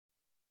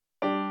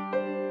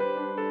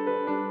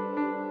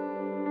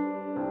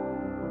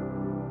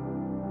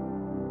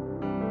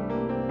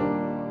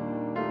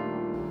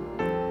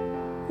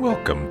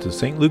Welcome to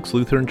St. Luke's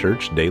Lutheran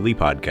Church Daily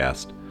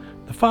Podcast.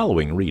 The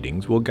following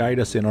readings will guide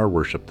us in our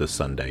worship this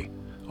Sunday.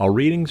 All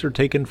readings are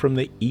taken from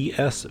the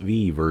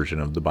ESV version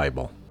of the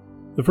Bible.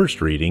 The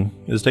first reading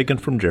is taken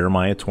from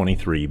Jeremiah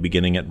 23,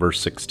 beginning at verse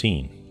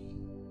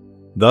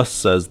 16. Thus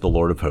says the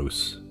Lord of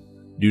hosts,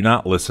 do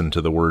not listen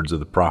to the words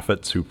of the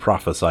prophets who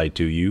prophesy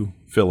to you,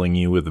 filling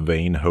you with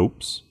vain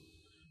hopes.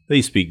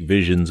 They speak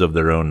visions of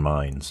their own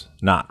minds,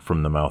 not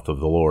from the mouth of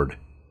the Lord.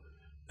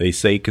 They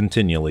say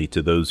continually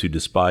to those who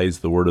despise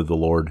the word of the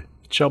Lord,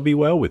 it shall be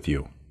well with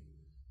you.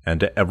 And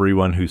to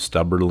everyone who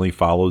stubbornly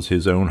follows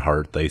his own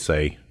heart, they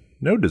say,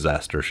 no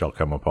disaster shall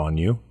come upon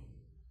you.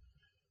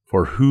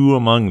 For who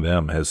among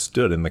them has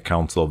stood in the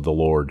counsel of the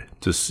Lord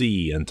to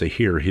see and to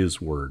hear his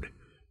word?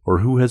 Or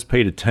who has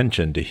paid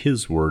attention to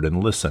his word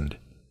and listened?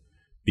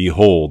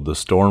 Behold, the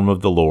storm of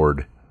the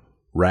Lord.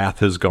 Wrath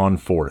has gone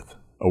forth,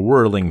 a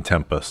whirling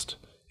tempest.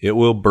 It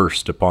will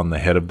burst upon the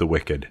head of the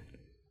wicked.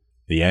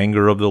 The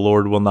anger of the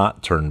Lord will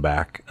not turn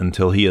back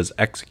until he has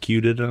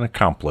executed and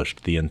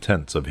accomplished the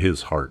intents of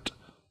his heart.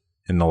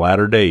 In the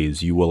latter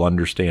days you will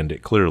understand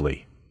it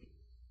clearly.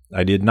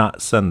 I did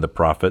not send the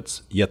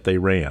prophets, yet they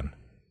ran.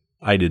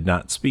 I did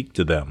not speak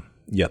to them,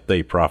 yet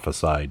they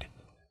prophesied.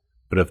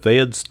 But if they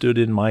had stood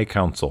in my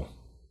counsel,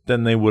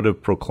 then they would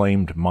have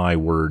proclaimed my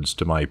words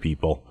to my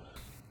people,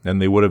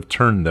 and they would have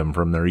turned them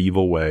from their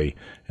evil way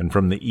and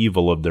from the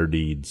evil of their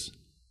deeds.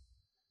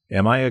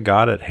 Am I a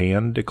God at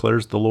hand,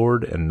 declares the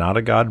Lord, and not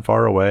a God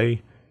far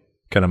away?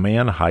 Can a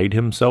man hide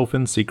himself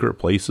in secret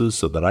places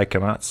so that I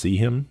cannot see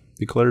him,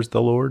 declares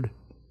the Lord?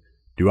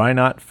 Do I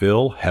not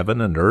fill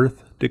heaven and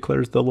earth,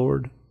 declares the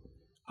Lord?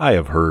 I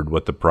have heard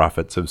what the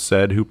prophets have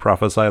said who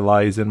prophesy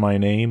lies in my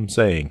name,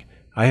 saying,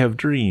 I have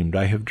dreamed,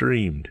 I have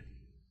dreamed.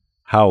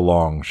 How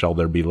long shall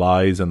there be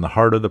lies in the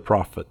heart of the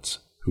prophets,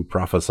 who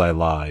prophesy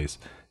lies,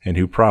 and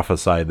who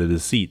prophesy the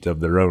deceit of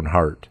their own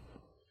heart?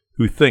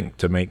 Who think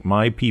to make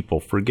my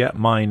people forget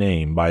my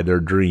name by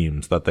their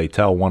dreams that they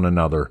tell one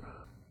another,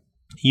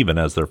 even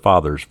as their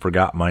fathers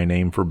forgot my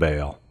name for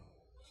Baal.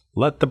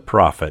 Let the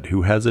prophet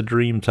who has a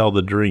dream tell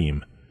the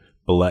dream,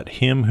 but let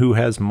him who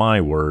has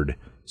my word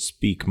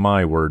speak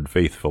my word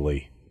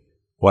faithfully.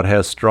 What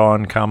has straw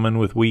in common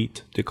with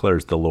wheat,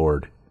 declares the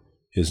Lord?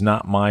 Is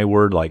not my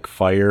word like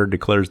fire,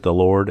 declares the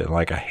Lord, and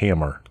like a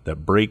hammer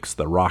that breaks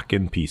the rock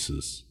in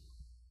pieces?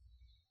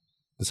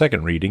 The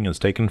second reading is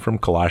taken from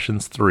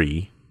Colossians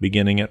 3,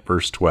 beginning at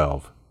verse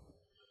 12.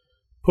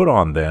 Put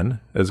on, then,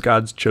 as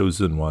God's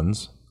chosen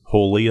ones,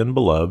 holy and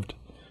beloved,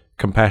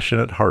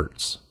 compassionate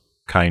hearts,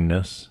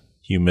 kindness,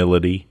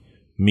 humility,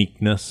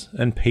 meekness,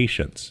 and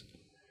patience,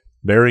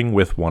 bearing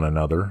with one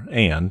another,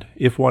 and,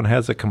 if one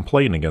has a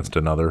complaint against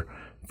another,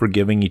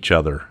 forgiving each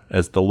other,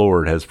 as the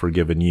Lord has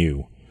forgiven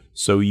you,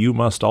 so you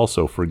must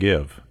also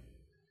forgive.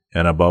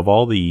 And above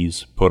all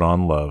these, put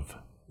on love,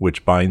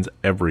 which binds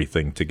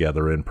everything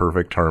together in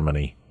perfect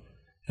harmony.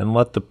 And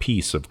let the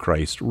peace of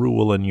Christ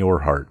rule in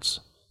your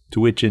hearts, to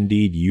which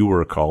indeed you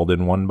were called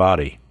in one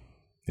body.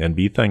 And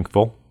be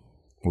thankful.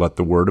 Let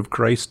the word of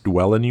Christ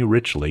dwell in you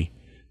richly,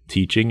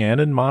 teaching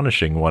and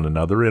admonishing one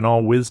another in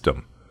all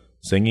wisdom,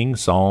 singing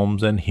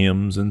psalms and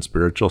hymns and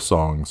spiritual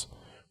songs,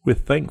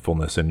 with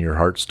thankfulness in your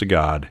hearts to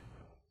God.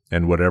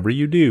 And whatever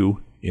you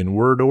do, in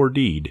word or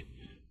deed,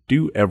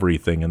 do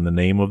everything in the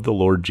name of the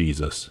Lord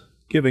Jesus,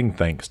 giving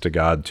thanks to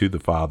God to the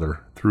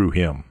Father through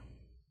him.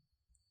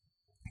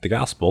 The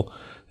Gospel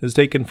is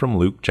taken from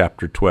Luke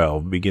chapter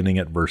 12, beginning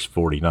at verse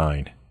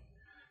 49.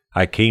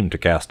 I came to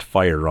cast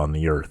fire on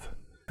the earth,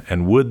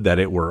 and would that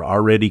it were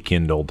already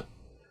kindled.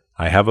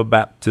 I have a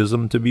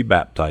baptism to be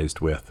baptized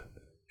with,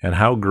 and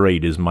how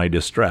great is my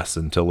distress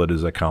until it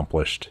is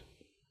accomplished.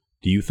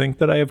 Do you think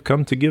that I have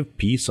come to give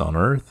peace on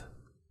earth?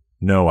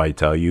 No, I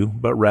tell you,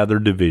 but rather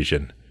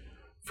division.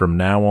 From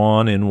now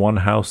on in one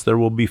house there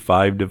will be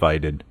 5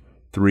 divided,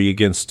 3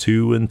 against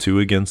 2 and 2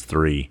 against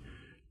 3.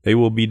 They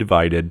will be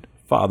divided,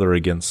 father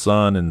against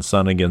son and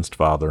son against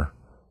father,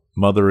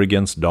 mother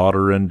against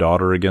daughter and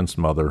daughter against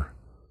mother,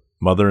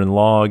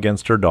 mother-in-law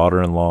against her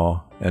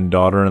daughter-in-law, and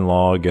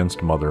daughter-in-law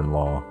against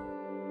mother-in-law.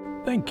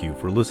 Thank you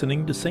for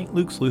listening to St.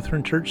 Luke's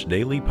Lutheran Church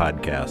Daily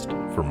Podcast.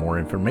 For more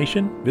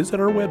information,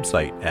 visit our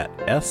website at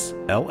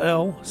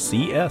sllcs.org.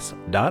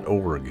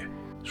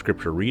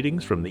 Scripture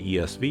readings from the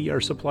ESV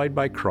are supplied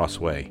by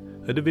Crossway,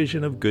 a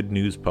division of Good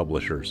News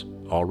Publishers.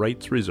 All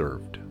rights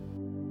reserved.